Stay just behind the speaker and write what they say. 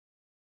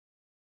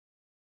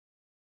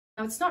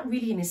Now, it's not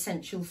really an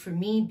essential for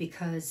me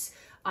because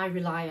I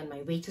rely on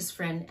my waiter's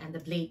friend and the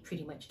blade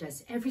pretty much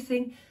does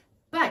everything.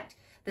 But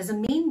there's a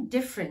main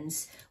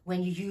difference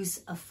when you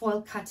use a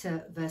foil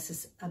cutter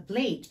versus a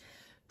blade.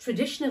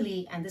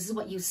 Traditionally, and this is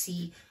what you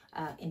see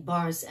in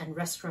bars and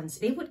restaurants,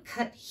 they would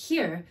cut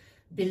here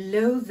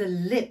below the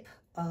lip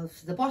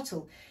of the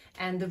bottle.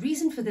 And the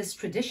reason for this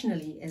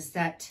traditionally is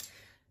that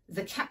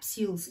the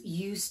capsules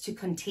used to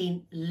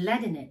contain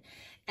lead in it.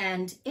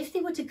 And if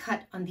they were to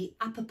cut on the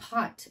upper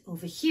part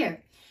over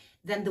here,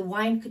 then the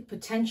wine could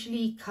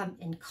potentially come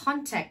in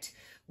contact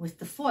with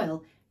the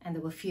foil, and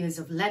there were fears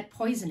of lead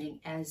poisoning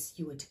as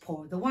you were to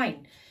pour the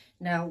wine.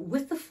 Now,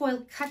 with the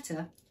foil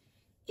cutter,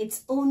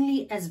 it's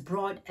only as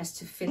broad as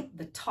to fit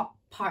the top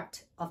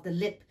part of the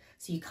lip,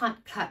 so you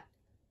can't cut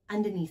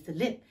underneath the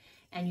lip,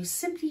 and you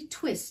simply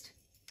twist,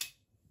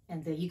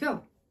 and there you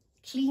go,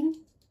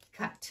 clean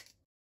cut.